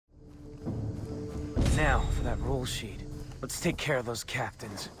Now, for that roll sheet. Let's take care of those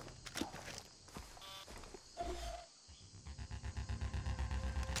captains.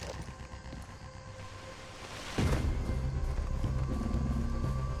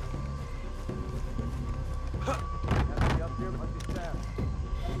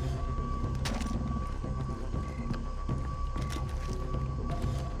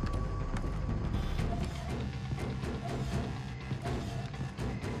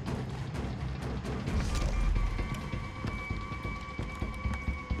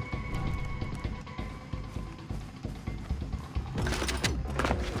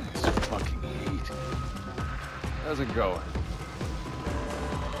 How's it going?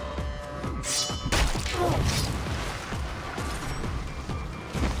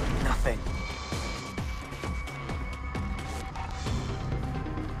 Nothing.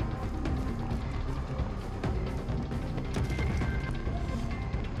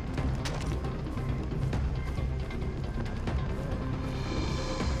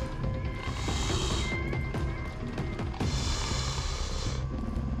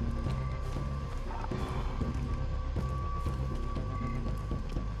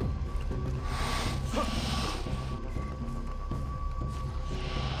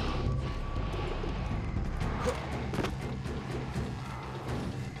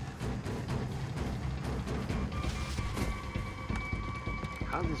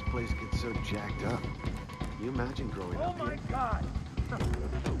 How did this place get so jacked up? Can you imagine growing up here? Oh my God!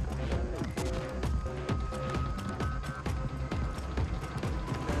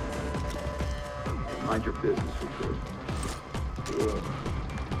 Mind your business, recruit. Ugh.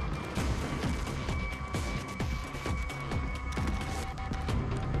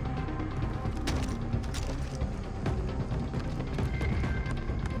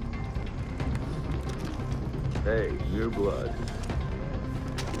 Hey, new blood.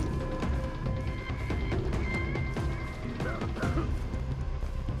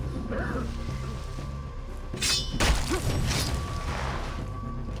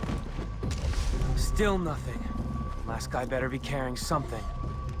 Still nothing. Last guy better be carrying something.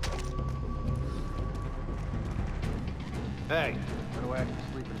 Hey, how do I have to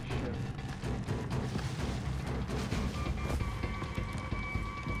sleep in a ship?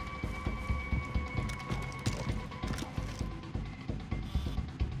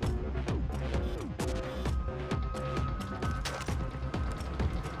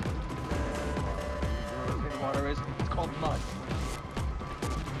 Water is? It's called mud.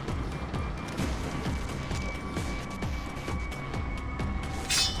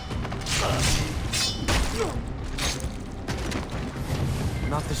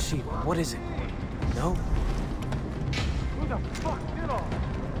 Not the sheet. What is it? No? Who the fuck did all?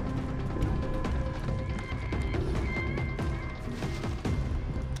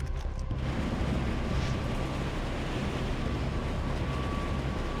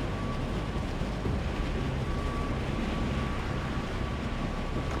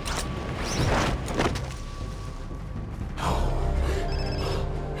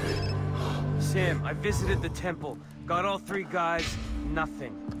 Sam, I visited the temple. Got all three guys.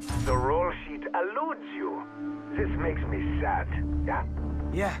 Nothing. The roll sheet eludes you. This makes me sad, yeah?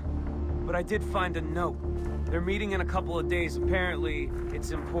 Yeah, but I did find a note. They're meeting in a couple of days. Apparently,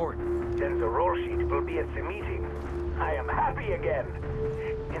 it's important. Then the roll sheet will be at the meeting. I am happy again.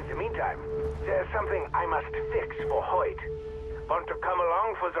 In the meantime, there's something I must fix for Hoyt. Want to come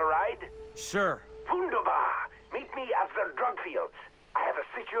along for the ride? Sure. Wunderbar! Meet me at the drug fields. I have a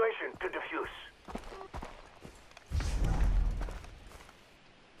situation to defuse.